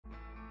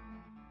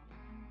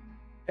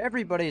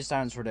Everybody, it's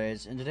Dinosaur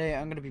Days, and today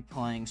I'm going to be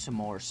playing some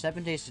more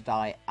 7 Days to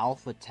Die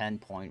Alpha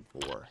 10.4.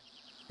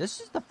 This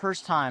is the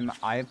first time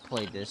I've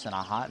played this in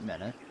a hot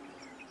minute,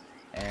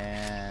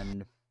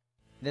 and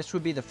this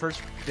would be the first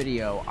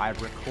video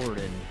I've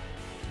recorded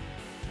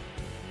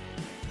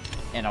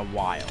in a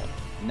while.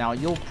 Now,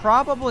 you'll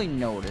probably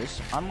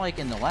notice, unlike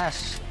in the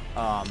last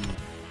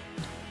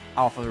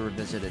Alpha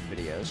Revisited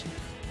videos,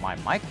 my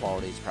mic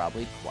quality is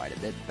probably quite a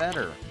bit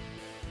better.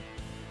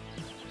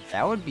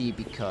 That would be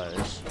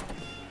because,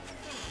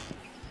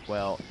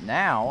 well,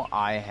 now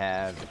I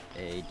have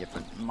a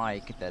different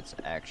mic that's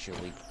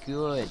actually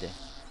good.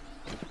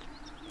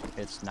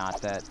 It's not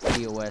that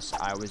POS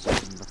I was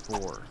using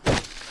before.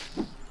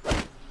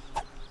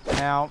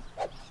 Now,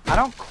 I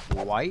don't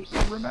quite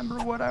remember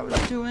what I was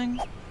doing,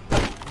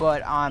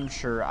 but I'm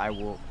sure I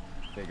will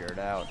figure it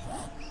out.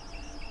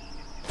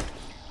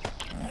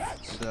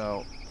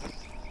 So,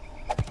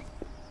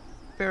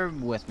 bear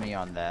with me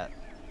on that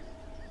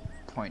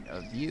point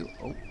of view.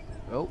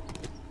 Oh,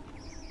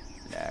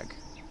 lag.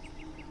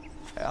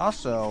 I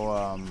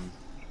also,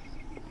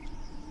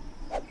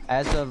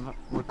 as of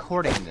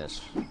recording this,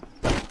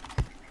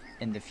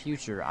 in the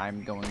future,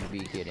 I'm going to be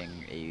getting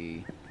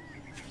a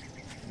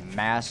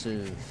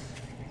massive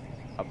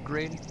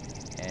upgrade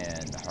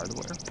in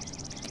hardware.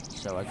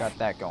 So I got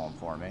that going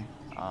for me.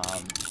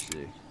 Let's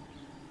see.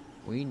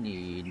 We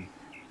need,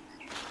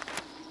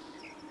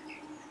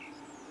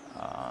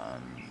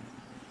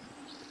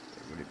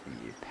 would it be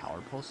a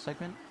power pulse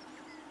segment?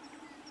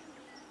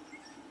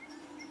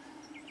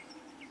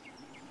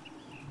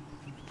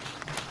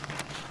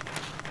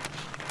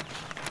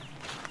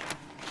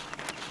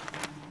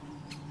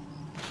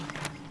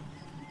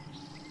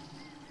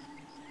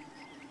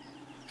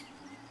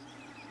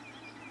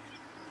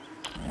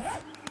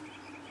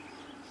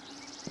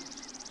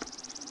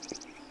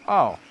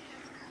 Oh.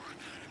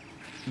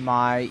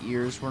 My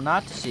ears were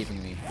not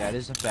deceiving me. That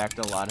is, in fact,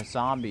 a lot of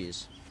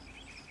zombies.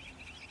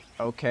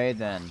 Okay,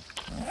 then.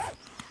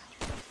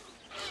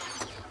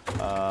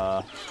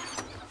 Well,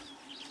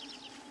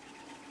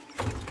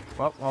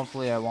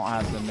 hopefully I won't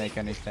have to make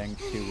anything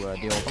to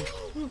deal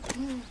with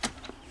them.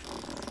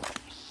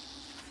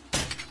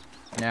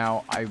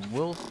 Now, I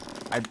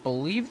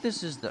believe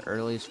this is the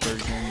earliest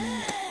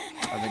version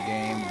of the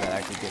game that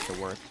I could get to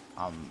work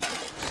on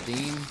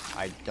Steam.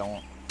 I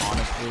don't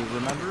honestly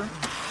remember.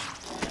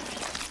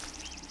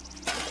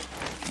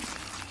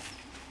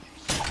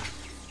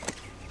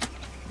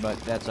 But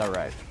that's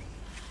alright.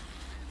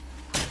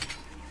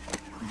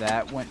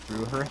 That went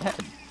through her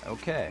head.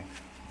 Okay.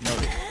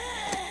 Noted.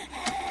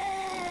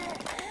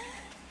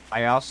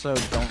 I also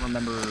don't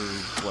remember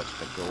what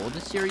the goal of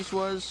the series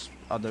was,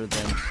 other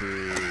than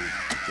to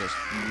just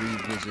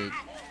revisit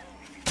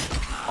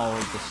all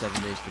of the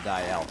 7 Days to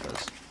Die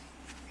alphas.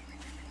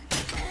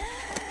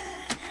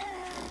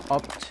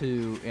 Up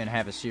to, and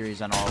have a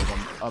series on all of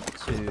them, up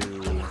to,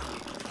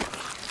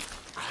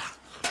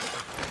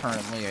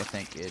 currently I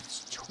think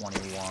it's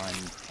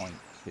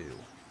 21.2.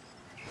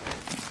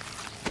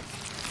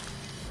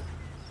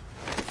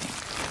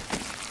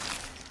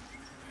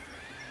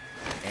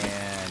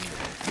 And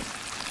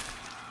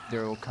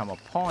there will come a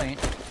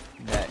point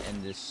that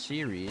in this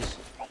series,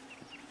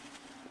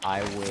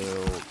 I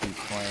will be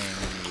playing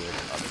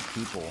with other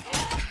people,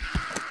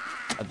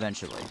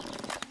 eventually.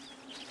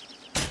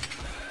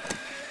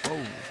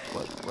 Oh,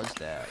 what was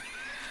that?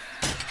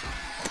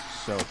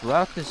 So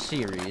throughout this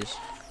series,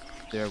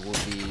 there will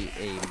be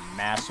a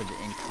massive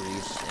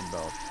increase in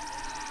both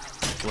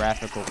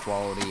graphical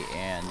quality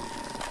and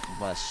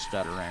less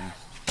stuttering.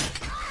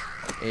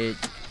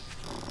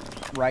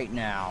 Right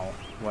now,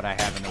 what I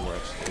have in the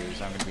works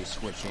is I'm going to be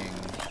switching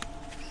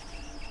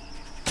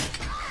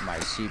my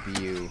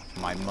CPU,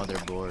 my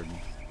motherboard.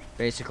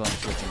 Basically, I'm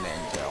switching to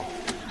Intel.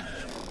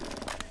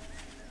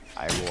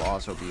 I will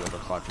also be able to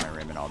clock my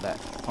RAM and all that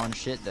fun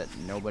shit that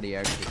nobody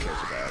actually cares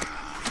about.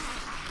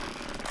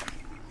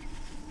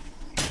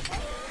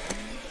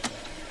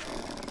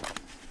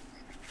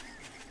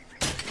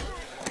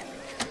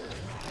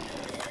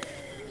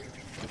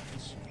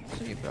 Let's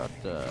see about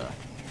the...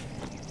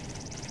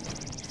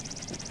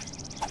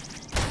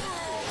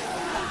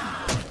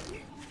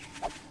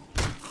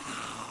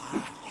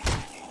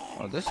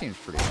 Oh, this seems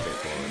pretty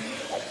straightforward.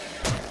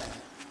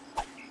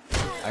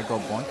 I go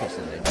boinkus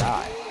and they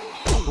die.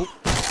 Oop.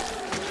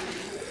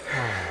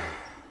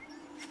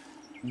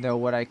 Though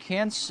what I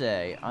can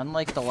say,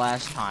 unlike the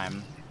last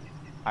time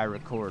I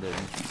recorded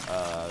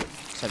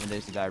 7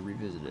 Days to Die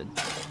Revisited,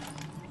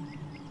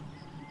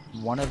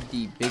 one of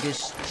the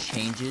biggest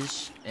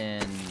changes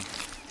in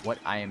what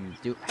how I'm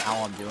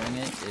doing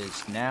it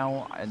is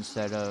now,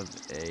 instead of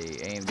a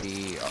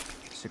AMD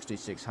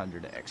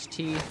 6600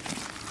 XT,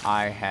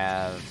 I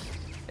have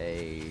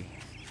a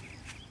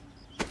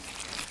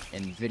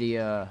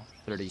NVIDIA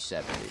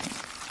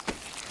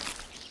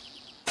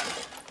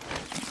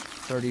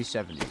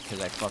 3070, because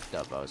I fucked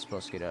up. I was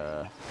supposed to get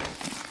a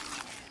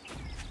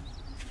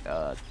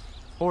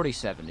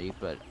 4070,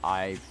 but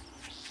I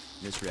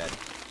misread.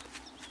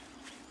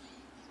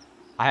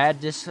 I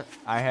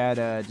had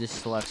a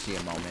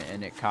dyslexia moment,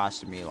 and it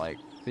costed me like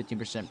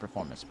 15%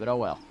 performance. But oh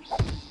well,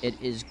 it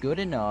is good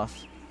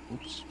enough.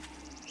 Oops,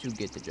 to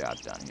get the job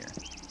done here.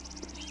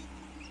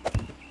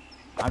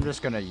 I'm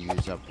just gonna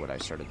use up what I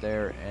started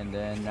there, and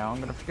then now I'm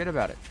gonna forget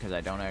about it because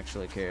I don't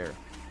actually care.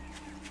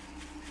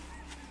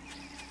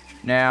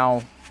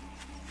 Now,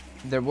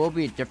 there will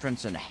be a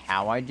difference in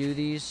how I do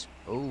these.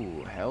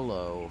 Oh,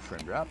 hello,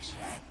 frame drops.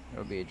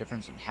 There will be a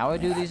difference in how I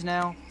do these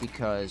now,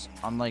 because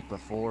unlike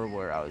before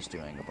where I was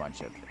doing a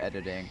bunch of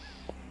editing,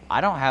 I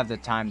don't have the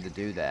time to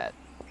do that.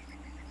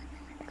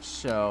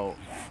 So,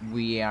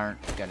 we aren't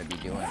going to be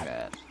doing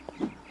that.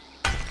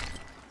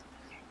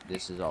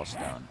 This is all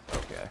stone.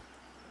 Okay.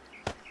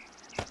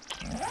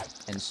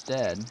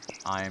 Instead,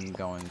 I'm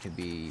going to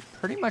be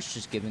pretty much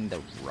just giving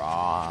the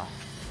raw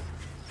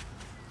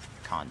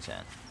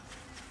content.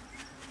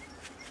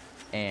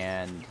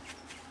 And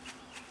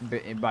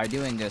by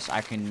doing this,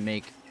 I can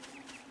make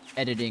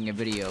editing a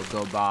video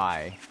go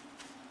by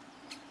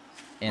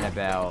in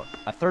about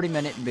a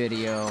 30-minute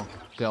video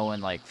go in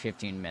like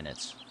 15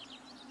 minutes.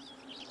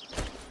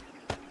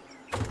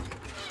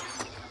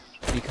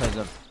 Because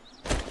of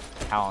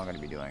how I'm going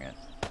to be doing it.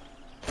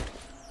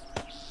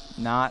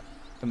 Not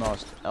the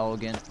most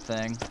elegant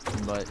thing,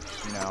 but,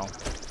 you know,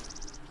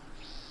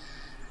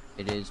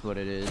 it is what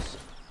it is.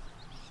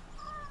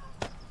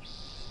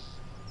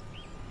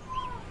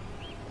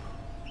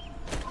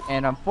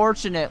 And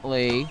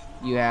unfortunately,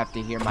 you have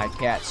to hear my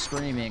cat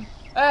screaming,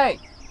 "Hey,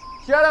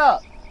 shut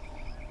up!"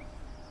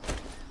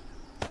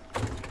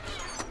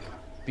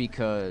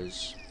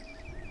 Because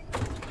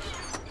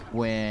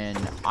when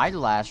I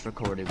last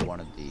recorded one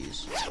of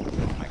these,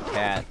 my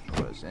cat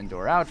was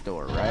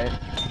indoor-outdoor, right?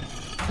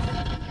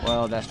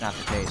 Well, that's not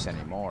the case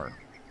anymore.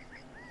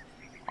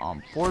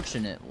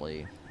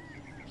 Unfortunately,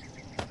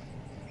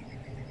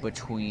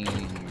 between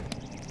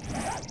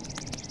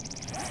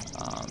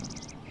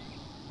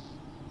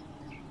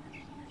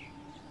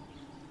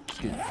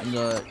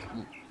the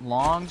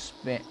long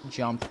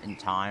jump in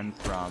time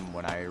from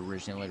when I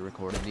originally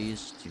recorded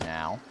these to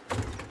now,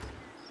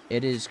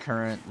 it is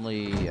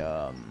currently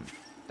the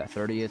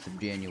 30th of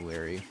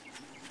January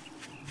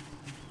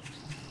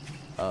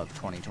of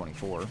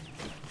 2024.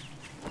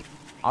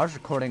 I was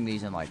recording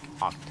these in like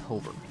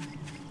October.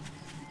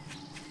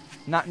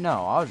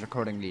 I was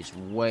recording these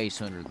way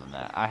sooner than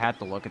that. I had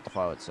to look at the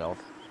file itself.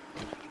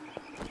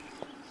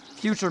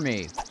 Future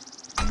me,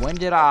 when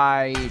did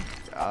I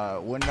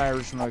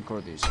originally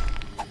record these?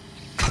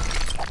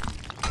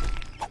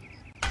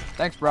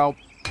 Thanks, bro.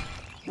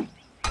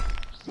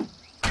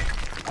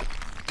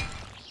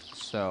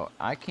 So,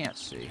 I can't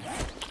see.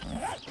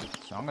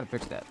 So, I'm gonna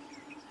fix that.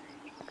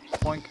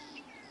 Boink.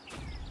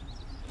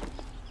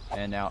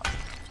 And now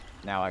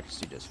I can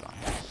see just fine.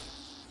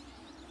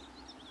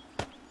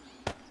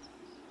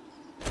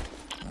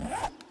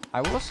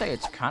 I will say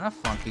it's kind of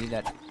funky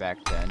that back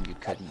then you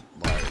couldn't,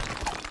 like,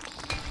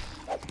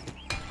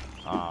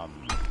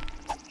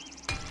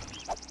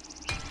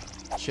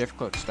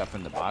 shift-click stuff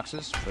in the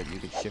boxes, but you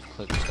could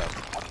shift-click stuff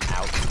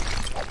out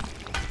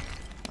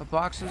of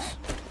boxes.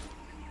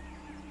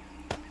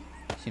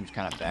 Seems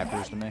kind of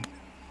backwards to me.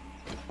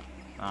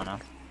 I don't know.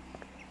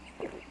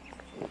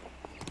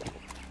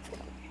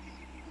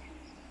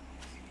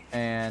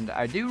 And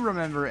I do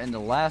remember in the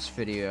last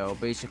video,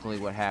 basically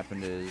what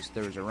happened is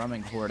there was a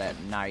roaming horde at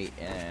night,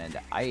 and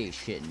I ate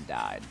shit and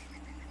died.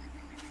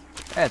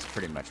 That's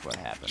pretty much what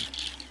happened.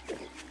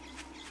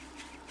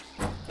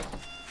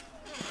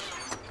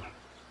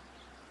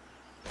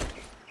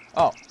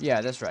 Oh,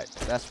 yeah, that's right.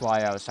 That's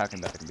why I was talking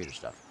about the computer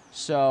stuff.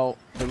 So,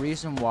 the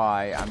reason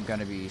why I'm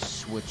going to be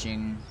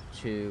switching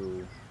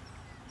to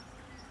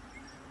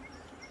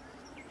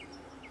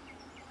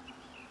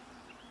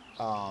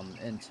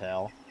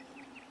Intel.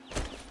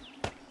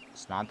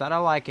 It's not that I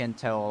like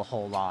Intel a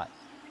whole lot,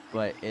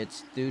 but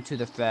it's due to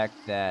the fact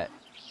that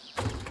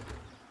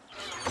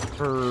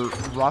for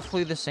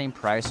roughly the same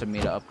price of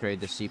me to upgrade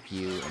the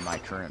CPU in my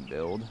current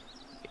build,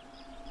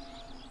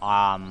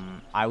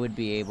 I would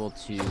be able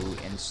to,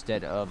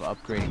 instead of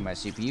upgrading my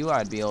CPU,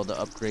 I'd be able to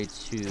upgrade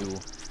to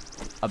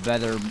a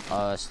better,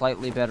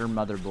 slightly better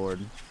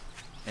motherboard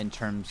in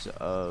terms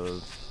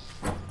of,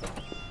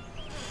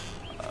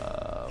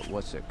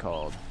 what's it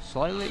called?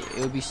 It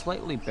would be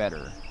slightly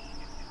better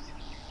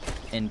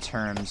in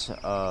terms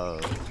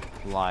of,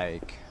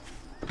 like,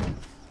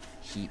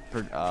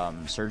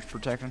 surge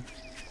protection.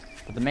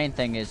 But the main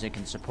thing is it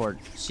can support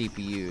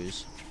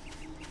CPUs.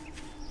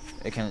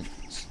 It can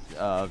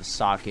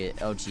socket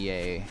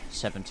LGA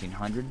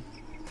 1700.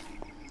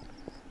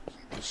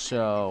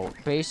 So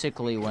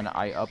basically, when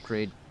I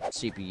upgrade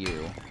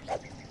CPU,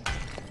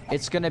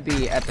 it's going to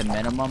be at the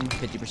minimum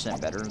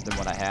 50% better than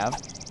what I have.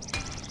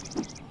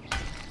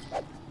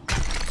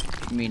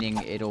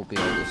 Meaning it'll be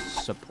able to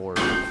support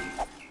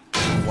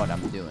what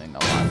I'm doing a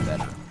lot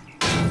better.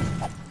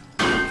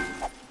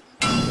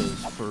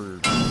 Because for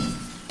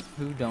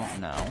who don't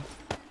know,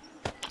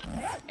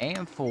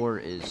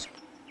 AM4 is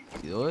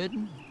good,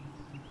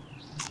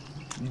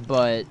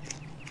 but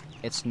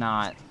it's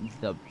not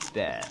the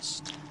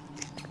best.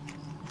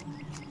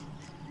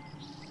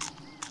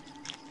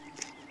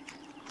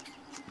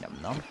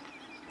 them.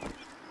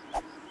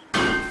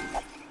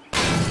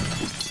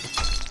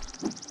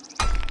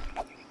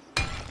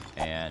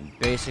 And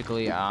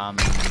basically, I'm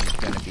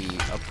going to be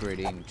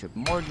upgrading to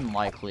more than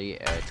likely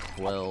a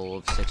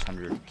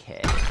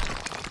 12600K.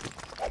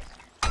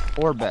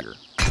 Or better.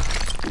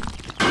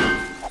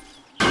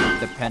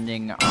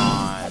 Depending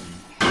on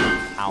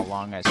how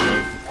long I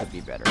save, it could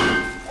be better.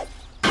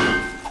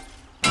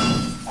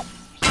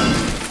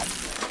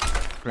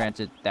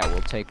 Granted, that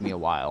will take me a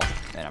while,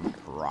 and I'm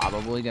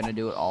probably going to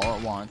do it all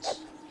at once.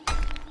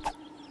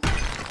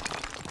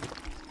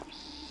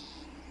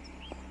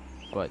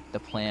 But the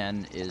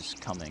plan is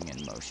coming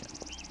in motion.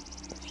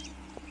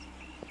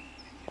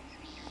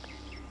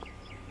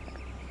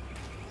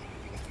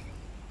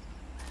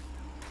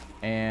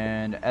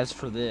 And as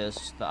for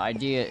this, the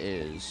idea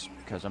is,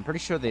 because I'm pretty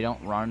sure they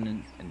don't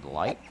run in the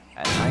light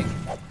at night,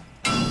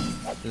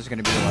 this is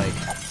going to be like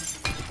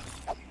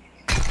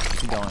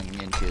going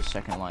into a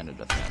second line of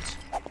defense.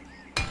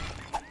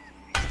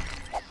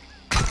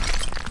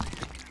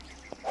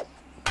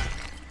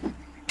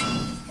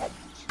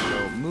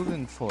 So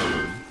moving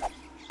forward,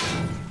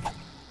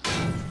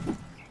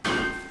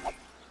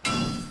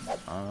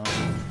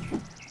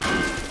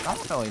 I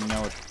don't really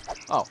know what...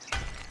 Oh.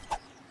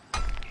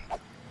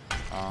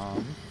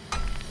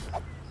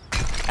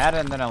 Had it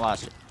and then I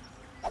lost it.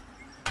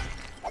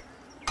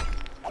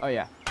 Oh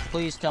yeah.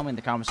 Please tell me in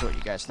the comments what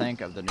you guys think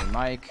of the new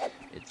mic.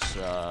 It's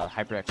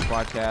HyperX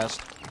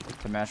Quadcast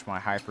to match my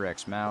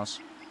HyperX mouse.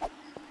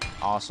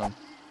 Awesome.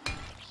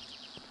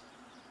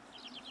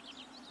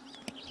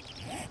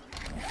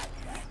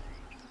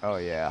 Oh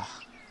yeah.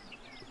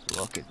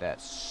 Look at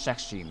that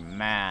sexy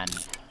man.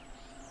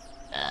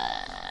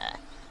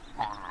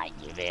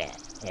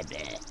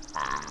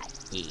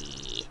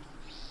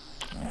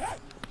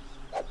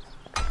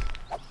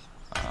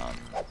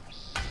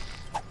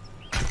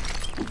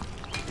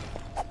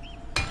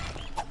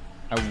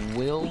 I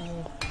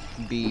will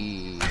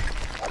be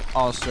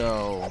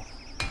also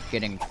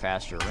getting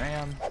faster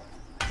RAM.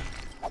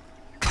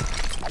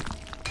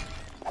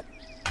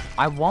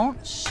 I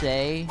won't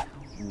say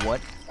what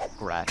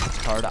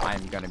graphics card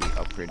I'm going to be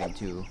upgrading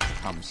to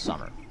come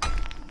summer.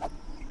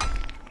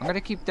 I'm going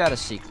to keep that a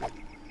secret.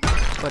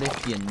 But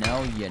if you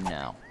know, you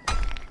know.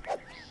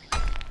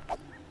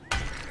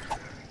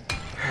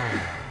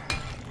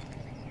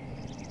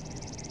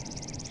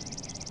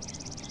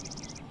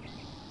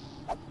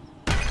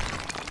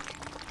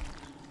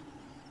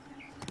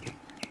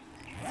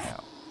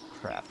 Oh,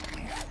 crap.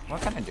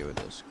 What can I do with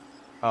this?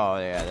 Oh,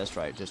 yeah, that's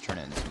right. Just turn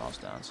it into small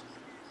stones.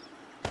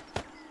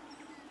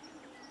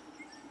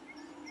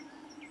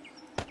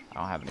 I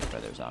don't have any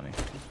feathers on me.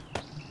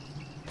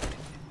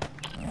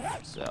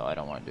 So I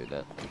don't want to do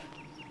that.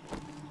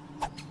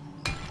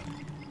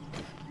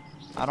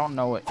 I don't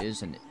know what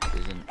is and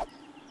isn't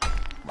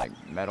like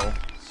metal,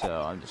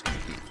 so I'm just gonna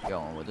keep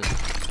going with it.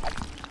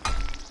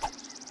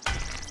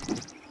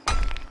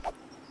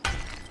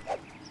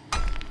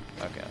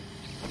 Okay.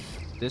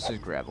 This is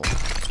gravel.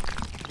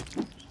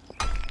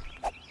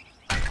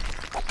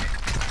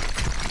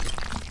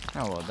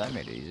 Oh well, that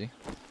made it easy.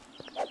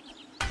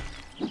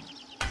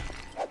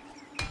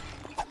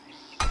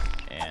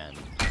 And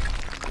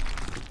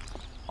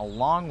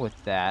along with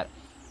that,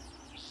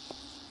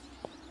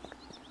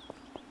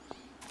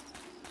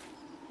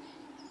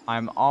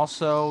 I'm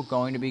also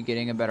going to be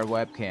getting a better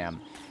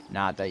webcam.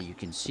 Not that you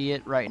can see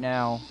it right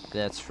now.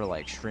 That's for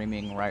like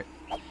streaming, right?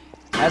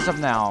 As of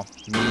now,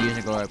 me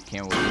using a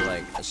webcam will be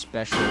like a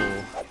special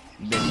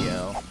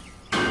video.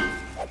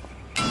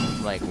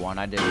 Like one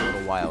I did a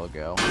little while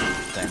ago.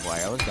 Saying why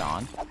I was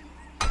gone.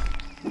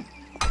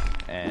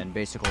 And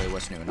basically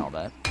what's new and all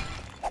that.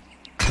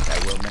 I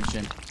will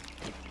mention.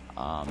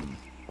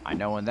 I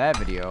know in that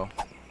video,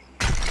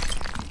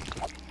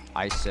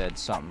 I said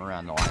something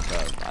around the lines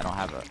of, I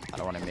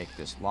don't want to make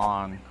this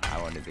long.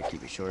 I wanted to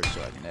keep it short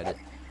so I can edit.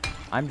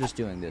 I'm just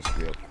doing this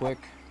real quick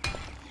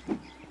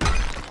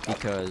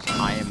because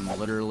I am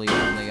literally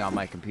only on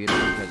my computer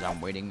because I'm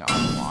waiting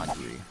on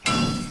laundry.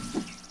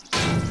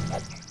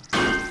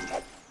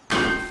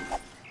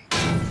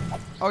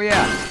 Oh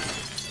yeah.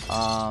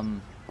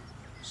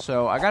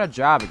 So I got a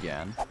job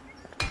again,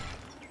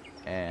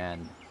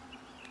 and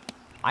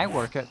I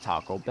work at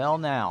Taco Bell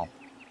now.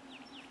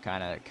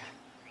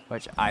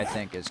 Which I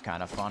think is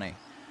kind of funny,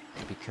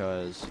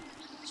 because,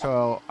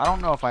 so, I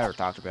don't know if I ever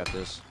talked about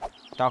this.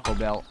 Taco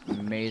Bell,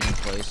 amazing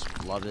place,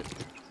 love it.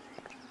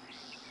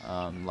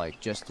 Like,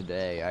 just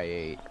today, I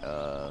ate,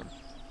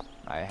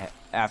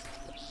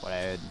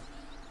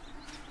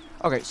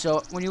 okay,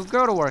 so, when you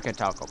go to work at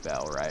Taco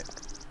Bell, right,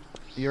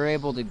 you're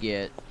able to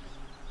get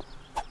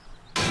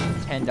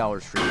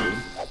 $10 free food.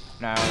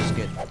 Now, I always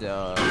get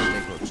the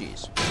steak grilled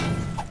cheese,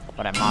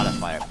 but I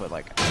modify it, put,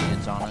 like,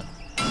 onions on it.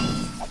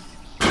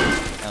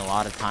 And a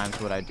lot of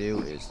times what I do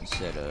is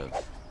instead of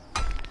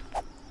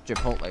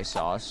Chipotle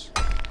sauce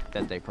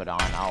that they put on,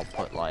 I'll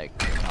put like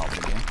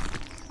jalapeno.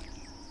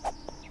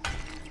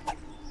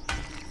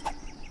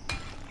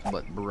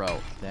 But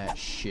bro, that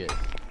shit.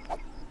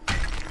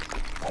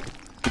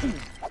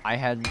 I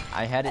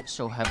had it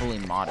so heavily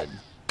modded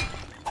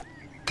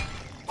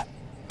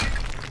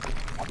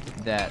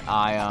that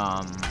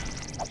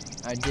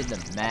I did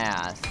the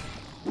math.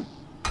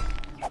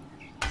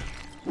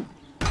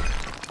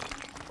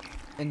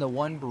 In the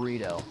one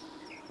burrito,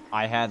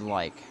 I had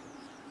like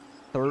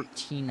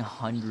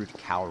 1,300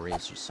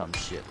 calories or some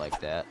shit like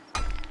that.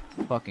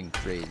 Fucking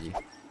crazy.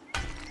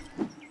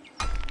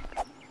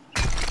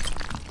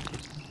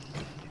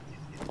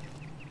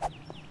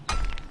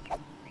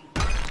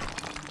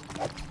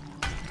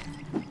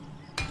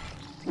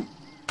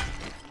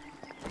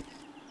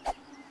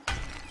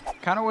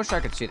 Kind of wish I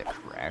could see the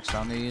cracks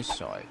on these,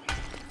 so I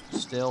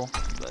still,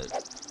 but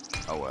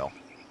oh well.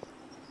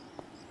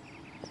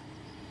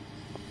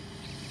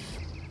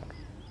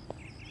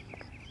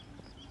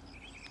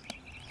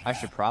 I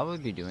should probably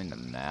be doing the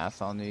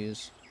math on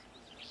these.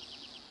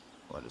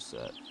 What is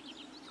that?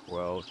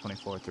 12,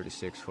 24,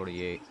 36,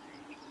 48,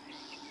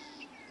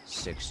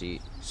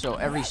 60. So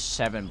every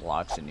 7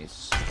 blocks it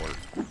needs to support.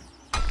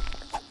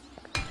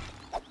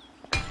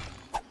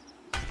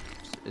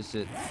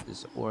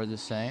 Is or the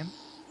same?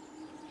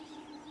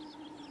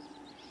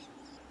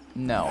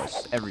 No,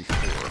 it's every 4.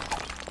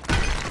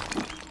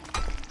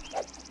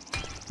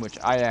 Which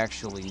I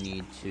actually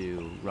need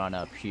to run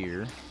up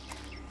here.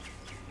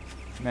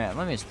 Man,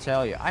 let me just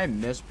tell you, I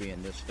miss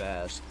being this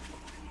fast.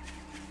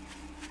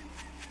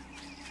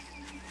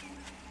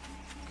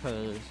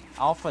 Because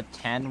Alpha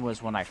 10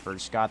 was when I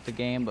first got the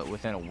game, but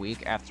within a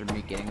week after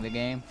me getting the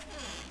game.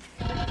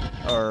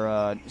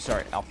 Or,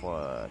 sorry,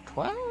 Alpha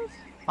 12?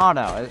 Oh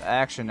no,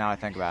 actually now I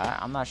think about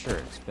it, I'm not sure,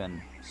 it's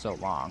been so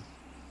long.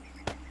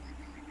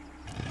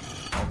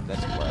 Oh,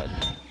 that's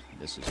lead.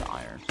 This is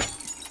iron.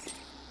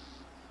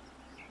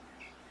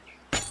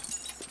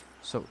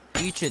 So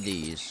each of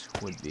these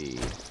would be...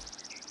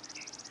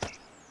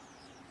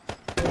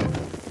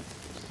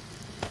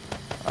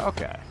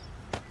 Okay.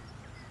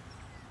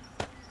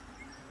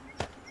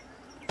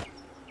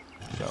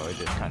 So it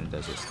just kind of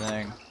does its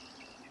thing.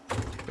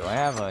 Do I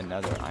have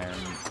another iron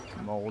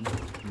mold?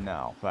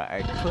 No, but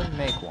I could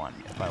make one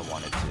if I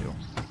wanted to.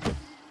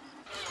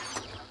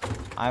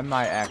 I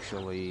might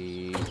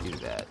actually do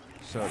that.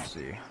 So let's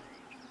see.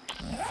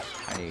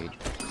 I need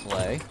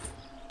clay.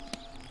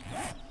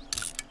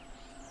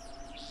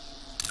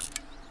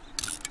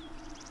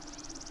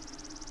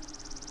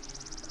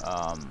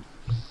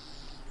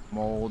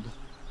 Mold.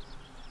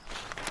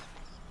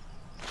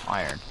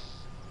 Iron.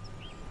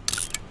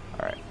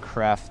 Alright,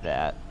 craft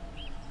that.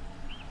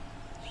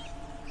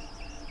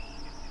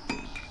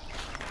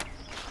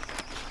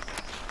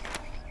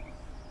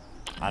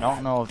 I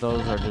don't know if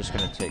those are just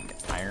gonna take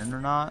iron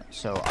or not,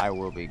 so I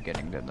will be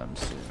getting to them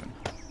soon.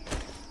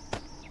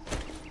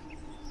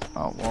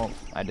 Oh, well,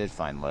 I did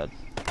find lead.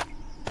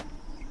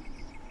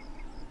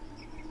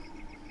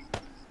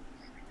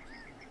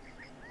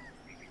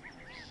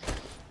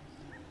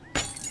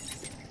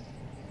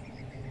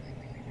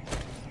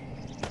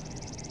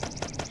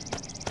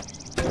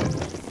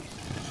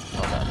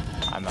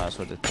 I might as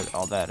well just put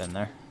all that in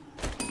there.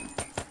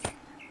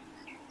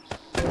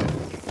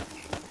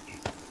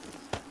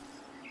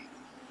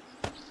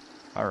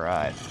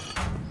 Alright.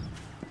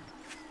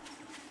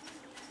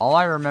 All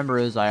I remember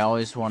is I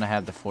always want to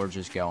have the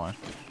forges going.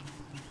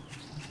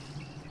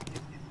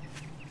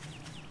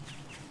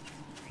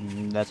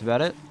 That's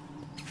about it.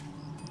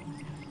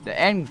 The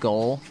end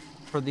goal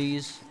for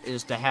these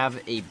is to have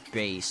a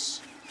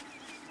base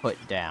put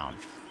down.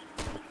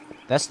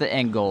 That's the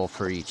end goal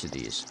for each of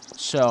these.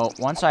 So,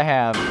 once I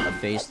have a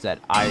base that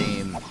I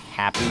am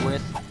happy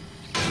with,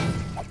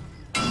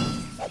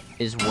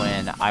 is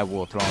when I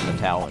will throw in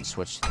the towel and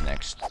switch to the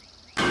next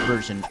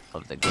version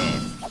of the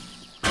game.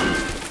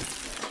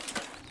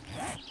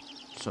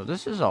 So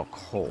this is all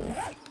coal,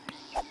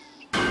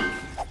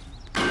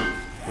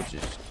 which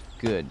is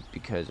good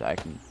because I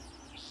can...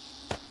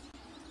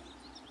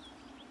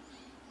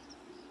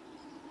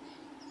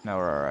 No,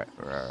 we're alright,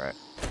 we're alright.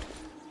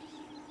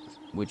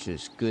 Which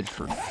is good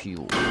for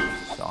fuel.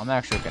 So I'm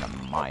actually gonna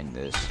mine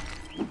this.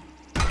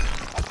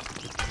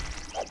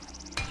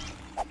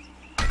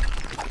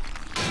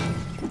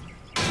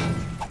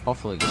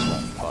 Hopefully this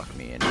won't fuck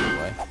me in any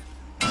way.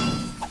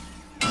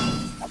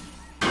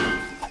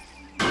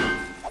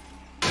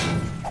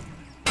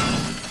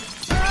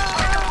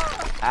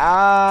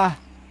 Ah!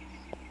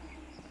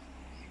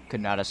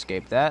 Could not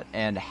escape that.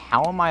 And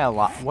how am I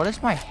alive? What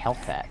is my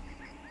health at?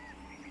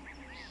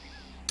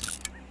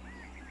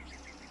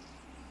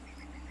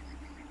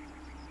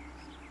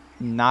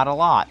 Not a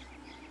lot.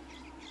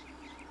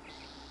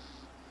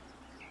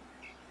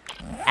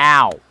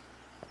 Ow.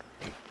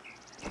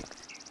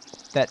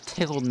 That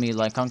tickled me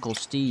like Uncle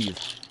Steve.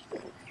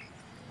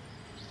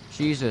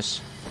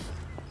 Jesus.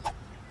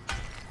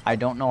 I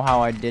don't know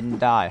how I didn't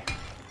die.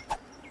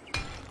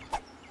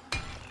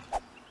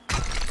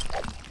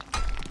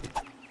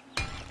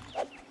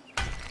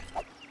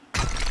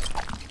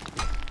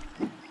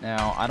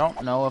 Now, I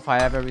don't know if I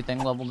have everything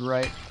leveled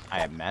right.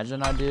 I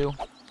imagine I do.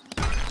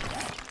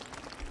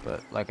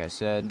 But, like I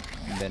said,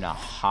 it's been a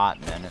hot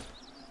minute.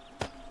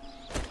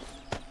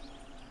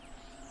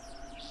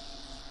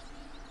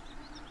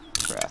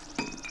 Craft.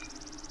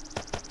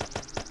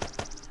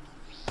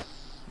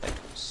 Like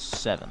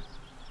 7.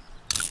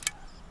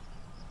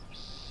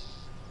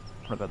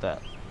 What about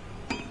that?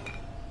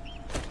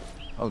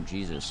 Oh,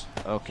 Jesus.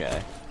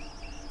 Okay.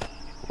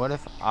 What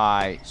if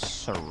I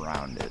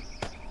surround it?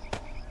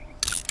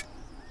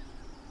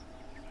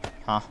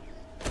 Huh?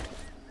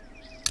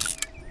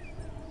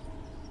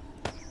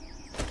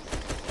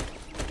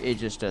 It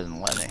just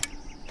doesn't let me.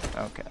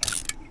 Okay.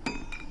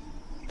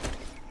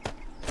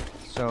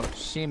 So,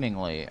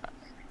 seemingly,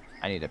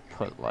 I need to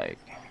put, like,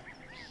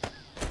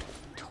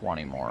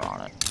 20 more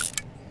on it.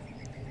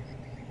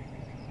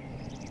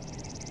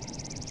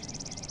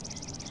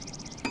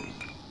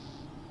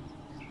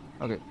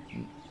 Okay.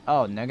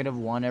 Oh,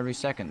 -1 every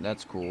second.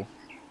 That's cool.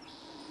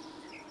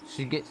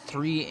 So you get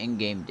 3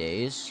 in-game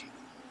days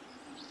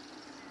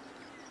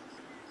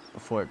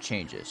before it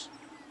changes.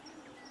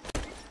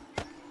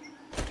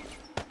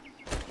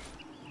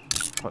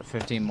 Put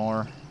 15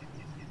 more.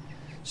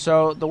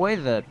 So the way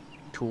the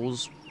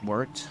tools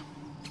worked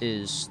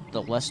is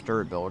the less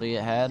durability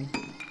it had,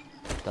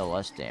 the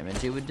less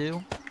damage it would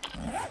do.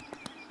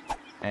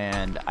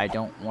 And I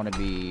don't want to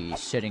be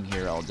sitting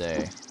here all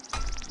day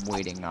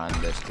waiting on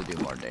this to do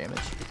more damage.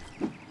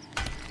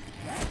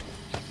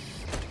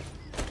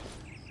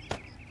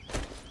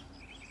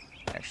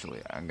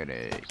 Actually, I'm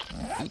gonna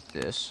eat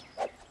this.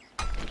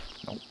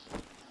 Nope.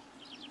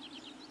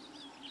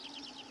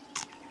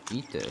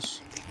 Eat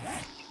this.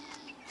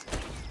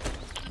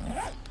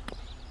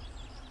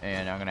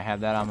 And I'm gonna have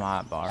that on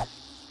my hotbar.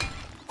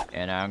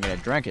 And I'm gonna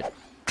drink it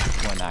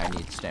when I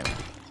need stamina.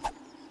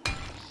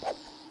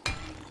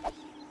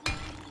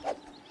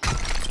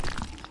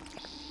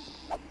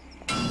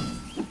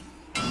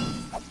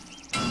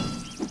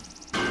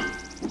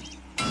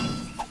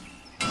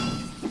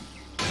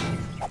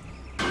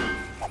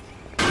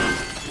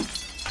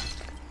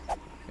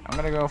 I'm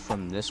gonna go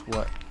from this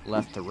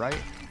left to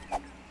right,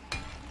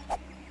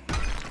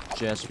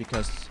 just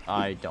because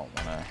I don't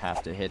want to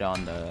have to hit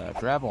on the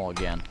gravel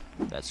again.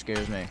 That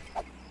scares me.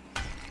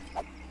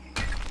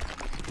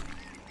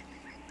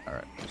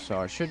 Alright, so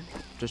I should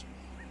just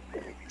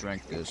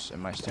drink this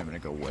and my stamina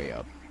go way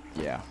up.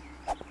 Yeah.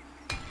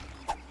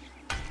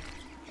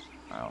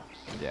 Oh,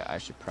 yeah, I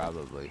should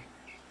probably...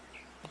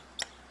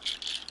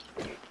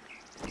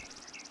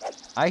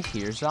 I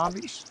hear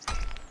zombies,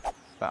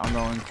 but I'm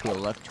going to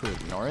elect to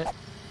ignore it,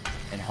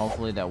 and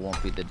hopefully that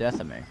won't be the death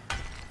of me.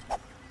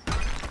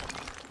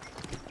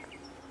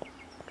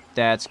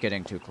 That's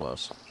getting too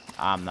close.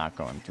 I'm not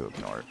going to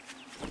ignore it.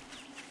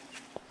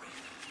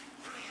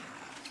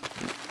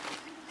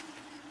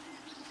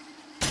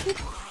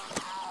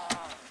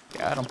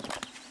 Got him.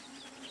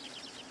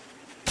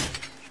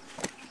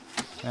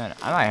 Man,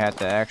 I might have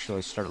to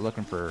actually start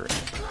looking for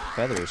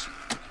feathers.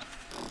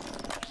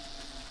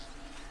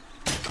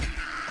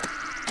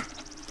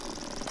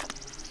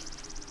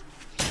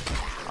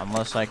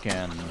 Unless I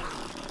can...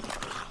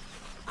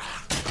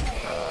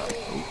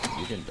 Ooh,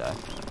 you didn't die.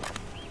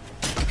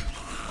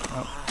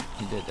 Oh,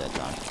 you did that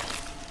time.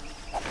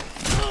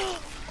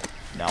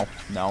 No,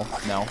 no,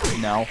 no,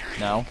 no,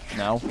 no,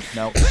 no,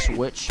 no.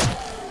 Switch.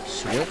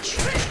 Switch.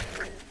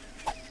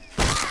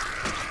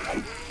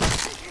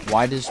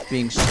 Why does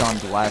being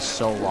stunned last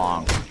so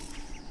long?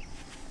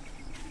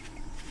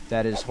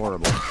 That is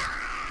horrible.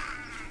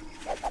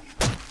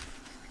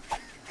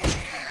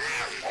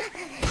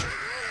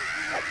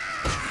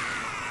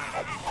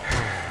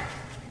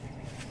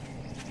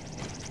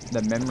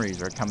 The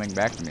memories are coming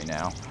back to me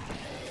now.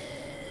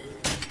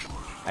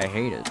 I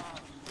hate it.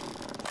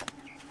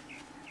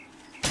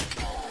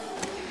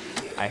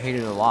 I hate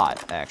it a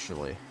lot,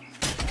 actually.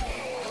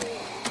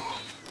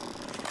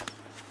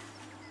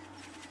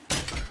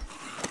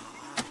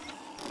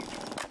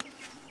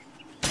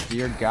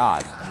 Dear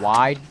God,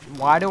 why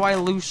do I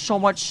lose so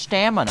much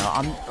stamina?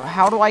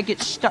 How do I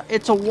get stuck?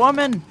 It's a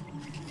woman!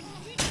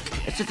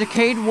 It's a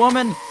decayed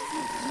woman!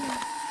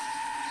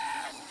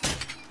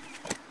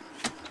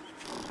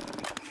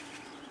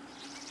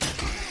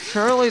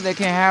 Surely they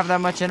can't have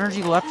that much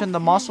energy left in the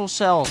muscle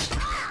cells.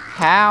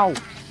 How?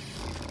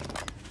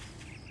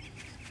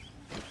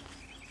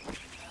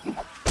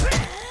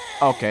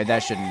 Okay,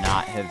 that should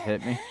not have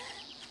hit me.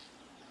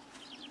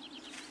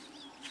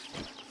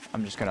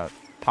 I'm just gonna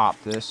pop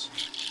this.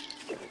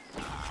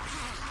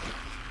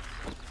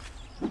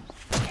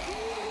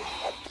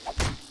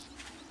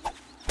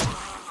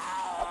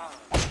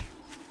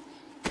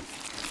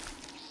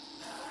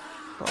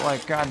 But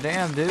like,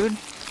 goddamn, dude.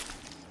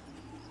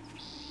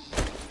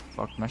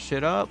 Fucked my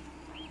shit up.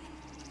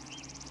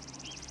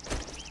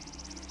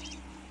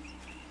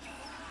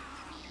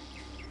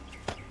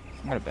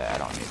 I'm gonna bet I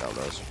don't need all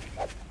those.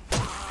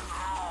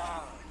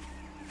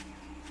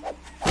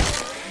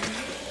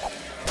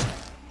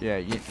 Yeah,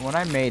 when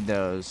I made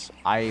those,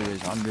 I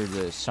was under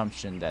the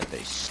assumption that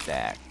they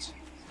stacked.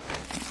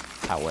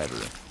 However,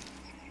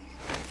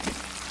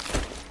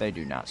 they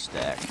do not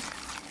stack.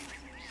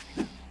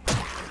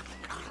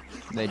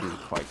 They do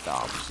quite the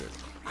opposite.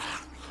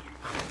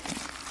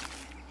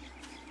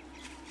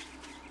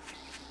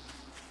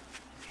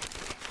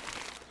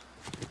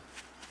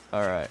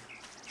 Alright.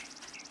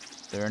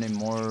 there any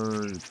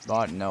more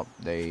bot? Nope,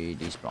 they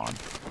despawn.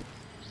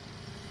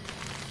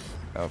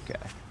 Okay.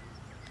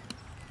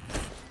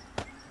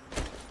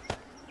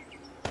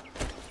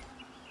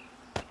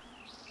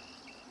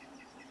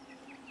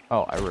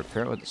 Oh, I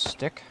repair it with a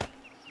stick?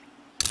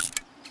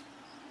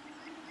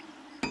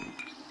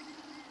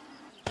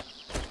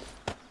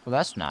 Well,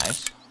 that's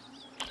nice.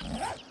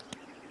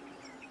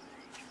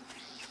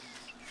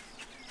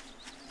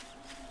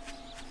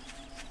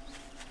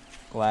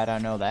 Glad I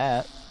know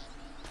that.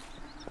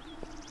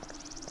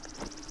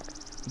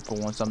 For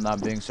once, I'm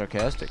not being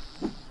sarcastic.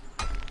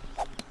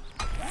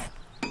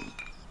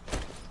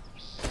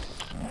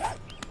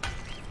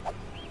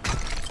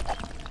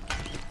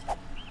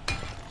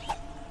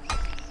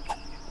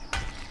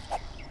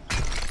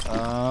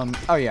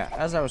 Oh yeah,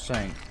 as I was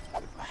saying,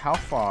 how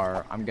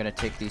far I'm gonna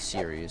take these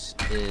series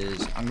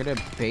is I'm gonna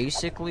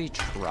basically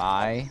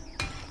try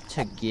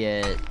to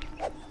get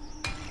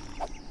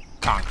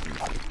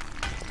concrete.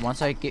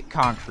 Once I get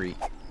concrete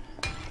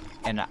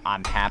and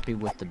I'm happy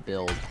with the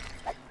build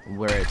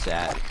where it's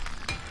at,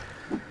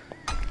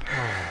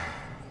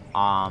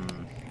 I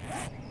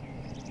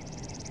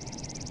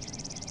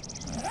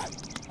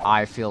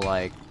feel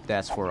like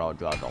that's where I'll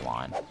draw the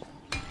line.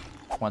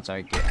 Once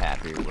I get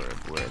happy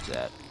where it's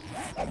at.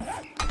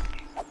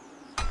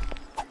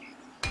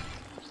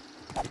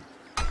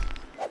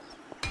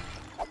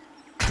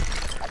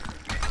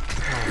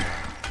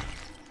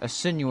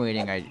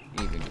 Insinuating I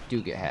even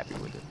do get happy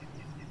with it.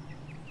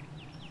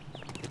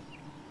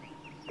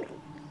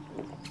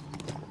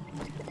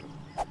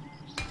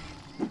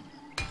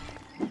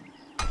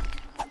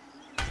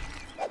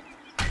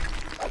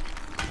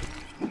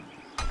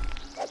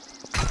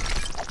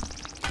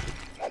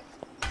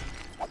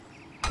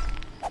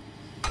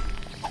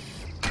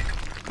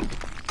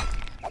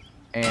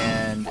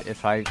 And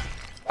if I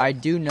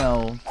do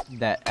know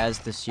that as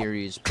the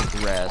series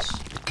progresses,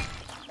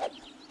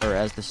 or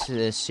as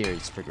this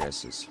series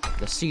progresses,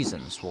 the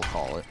seasons we'll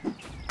call it,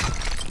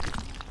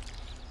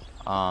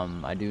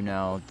 I do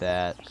know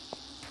that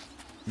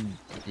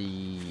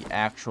the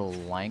actual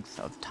length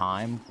of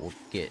time will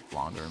get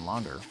longer and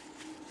longer.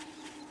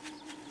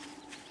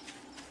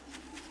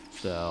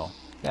 So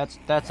that's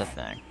a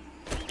thing.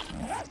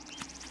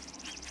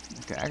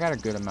 Okay, I got a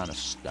good amount of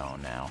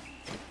stone now.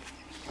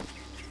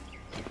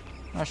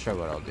 Not sure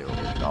what I'll do with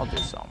it. I'll do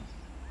some.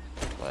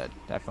 Lead.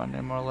 Did I find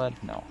any more lead?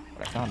 No.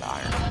 But I found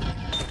iron.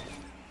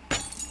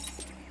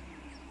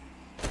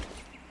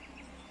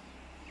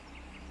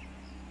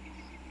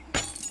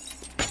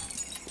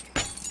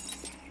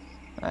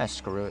 Ah,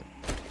 screw it.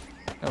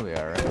 It'll be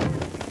alright.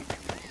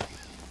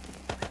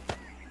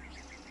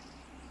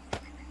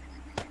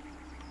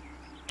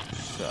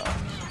 So,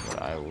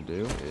 what I will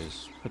do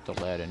is put the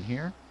lead in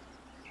here.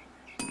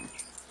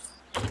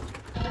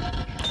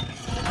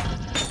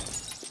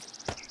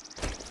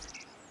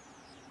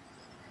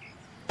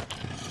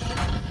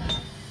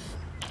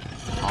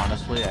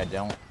 Honestly, I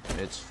don't.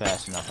 It's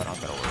fast enough, I don't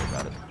gotta worry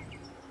about it.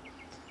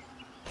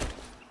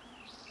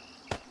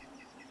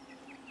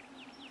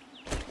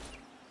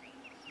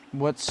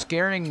 What's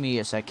scaring me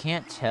is I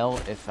can't tell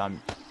if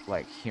I'm,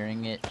 like,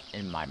 hearing it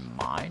in my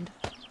mind,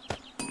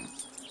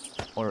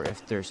 or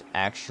if there's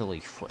actually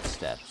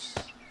footsteps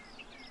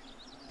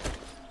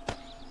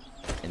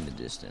in the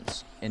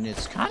distance. And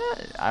it's kind of,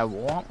 I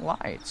won't lie,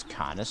 it's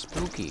kind of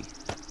spooky.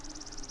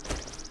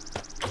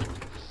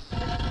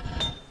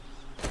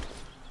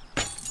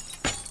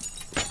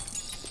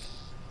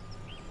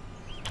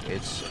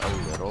 It's a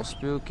little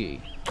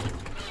spooky.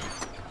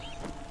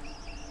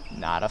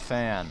 Not a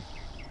fan.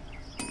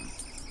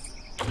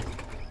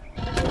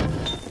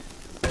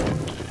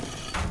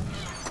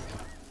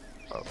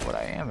 But what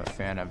I am a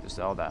fan of is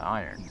all that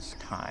iron. It's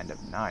kind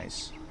of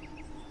nice.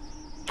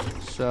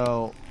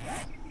 So,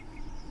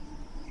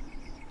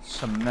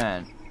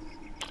 cement.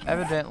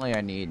 Evidently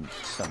I need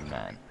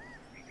cement.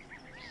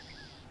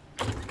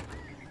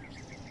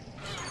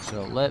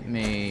 So let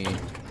me...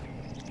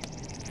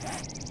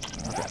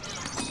 Okay.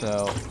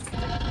 So,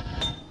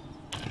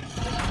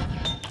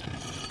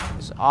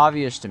 it's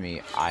obvious to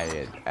me I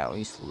had at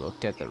least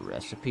looked at the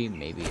recipe.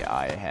 Maybe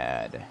I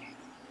had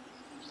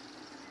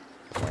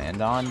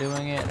planned on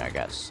doing it and I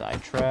got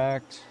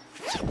sidetracked.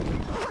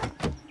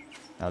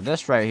 Now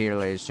this right here,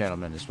 ladies and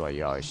gentlemen, is why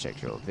you always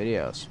check your old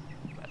videos.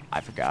 But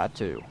I forgot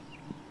to.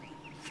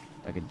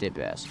 Like a dip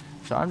ass.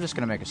 So I'm just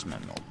gonna make a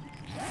cement mill.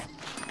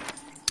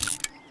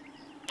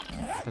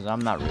 Because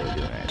I'm not really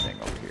doing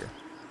anything over here.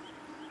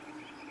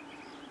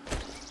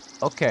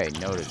 Okay,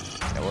 noted.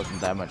 There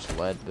wasn't that much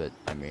lead, but,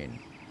 I mean...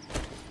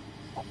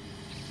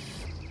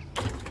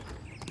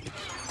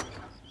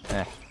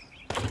 Eh.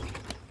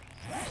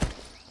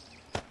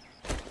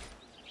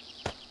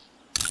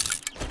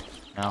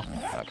 No?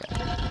 Okay.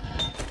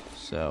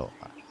 So,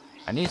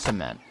 I need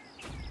cement.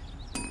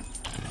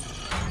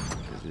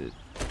 Is it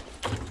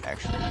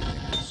actually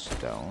using the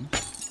stone?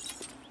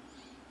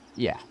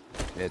 Yeah,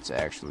 it's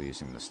actually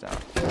using the stone.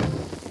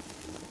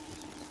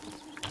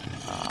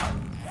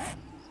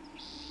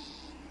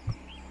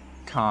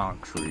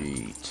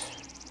 Concrete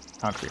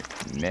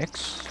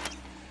mix.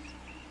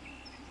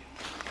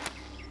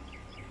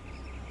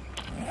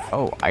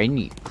 Oh, I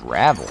need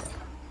gravel.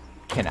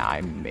 Can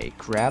I make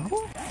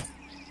gravel?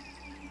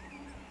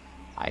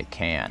 I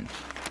can.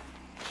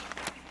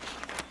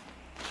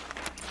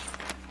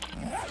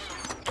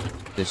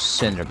 The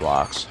cinder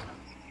blocks.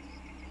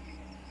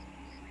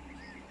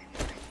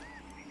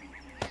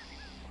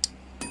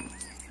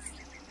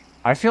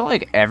 I feel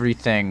like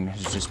everything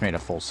has just made a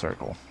full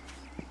circle.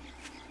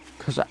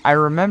 Because I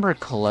remember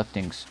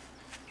collecting...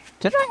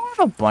 Did I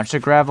have a bunch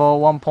of gravel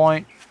at one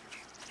point?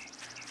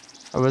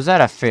 Or was that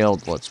a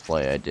failed Let's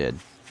Play I did?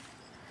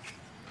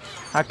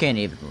 I can't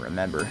even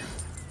remember.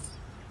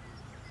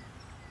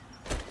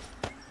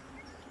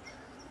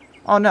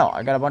 Oh no,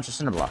 I got a bunch of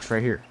cinder blocks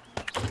right here.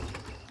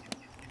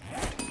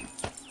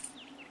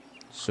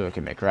 So I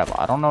can make gravel.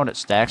 I don't know what it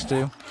stacks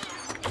to.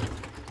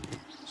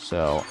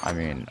 So, I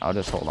mean, I'll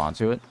just hold on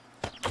to it.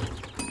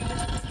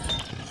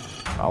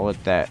 I'll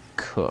let that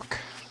cook.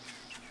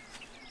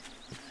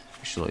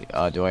 Actually,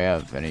 do I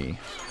have any...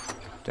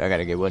 Do I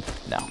gotta get wood?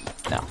 No,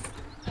 no.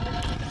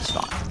 It's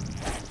fine.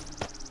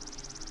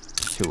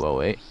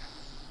 208.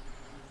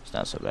 It's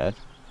not so bad.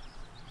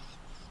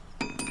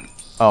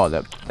 Oh,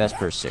 that's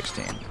per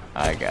 16.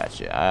 I got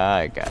you.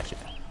 I got you.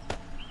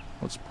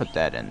 Let's put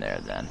that in there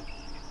then.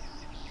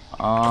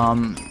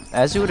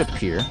 As it would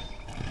appear,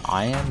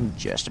 I am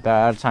just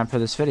about out of time for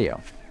this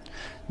video.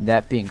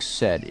 That being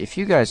said, if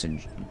you guys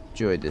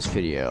enjoyed this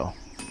video,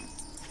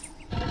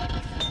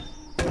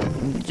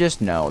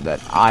 just know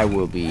that I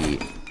will be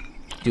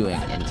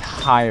doing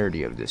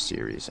entirety of this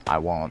series. I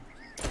won't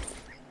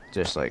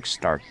just like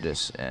start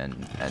this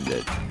and end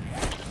it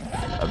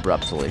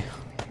abruptly.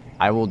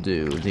 I will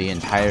do the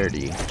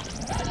entirety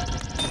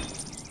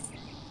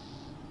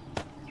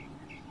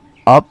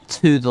up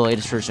to the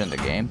latest version of the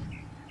game.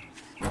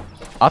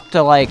 Up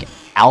to like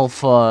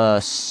Alpha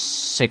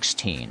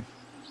 16.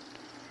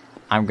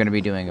 I'm gonna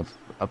be doing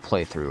a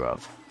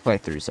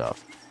playthroughs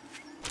of.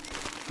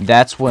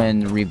 That's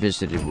when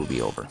Revisited will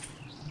be over.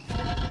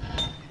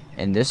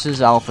 And this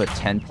is Alpha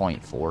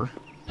 10.4.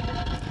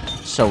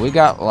 So we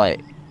got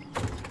like,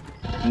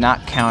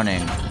 not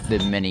counting the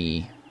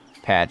mini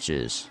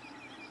patches,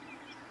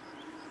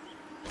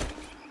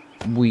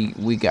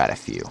 we got a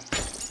few.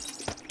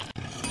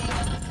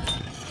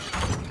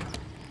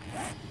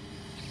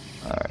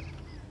 Alright.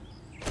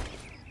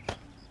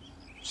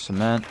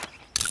 Cement.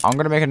 I'm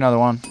gonna make another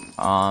one.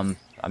 I'm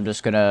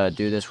just gonna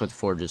do this with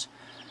forges.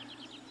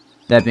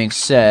 That being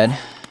said,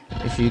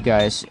 if you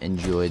guys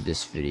enjoyed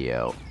this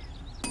video...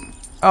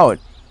 Oh,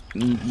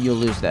 you'll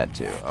lose that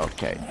too.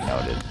 Okay,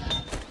 noted.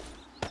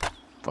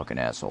 Fucking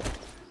asshole.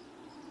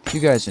 If you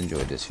guys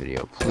enjoyed this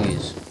video,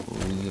 please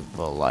leave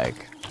a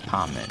like,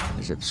 comment,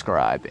 and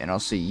subscribe, and I'll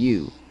see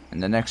you in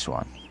the next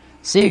one.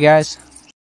 See you guys!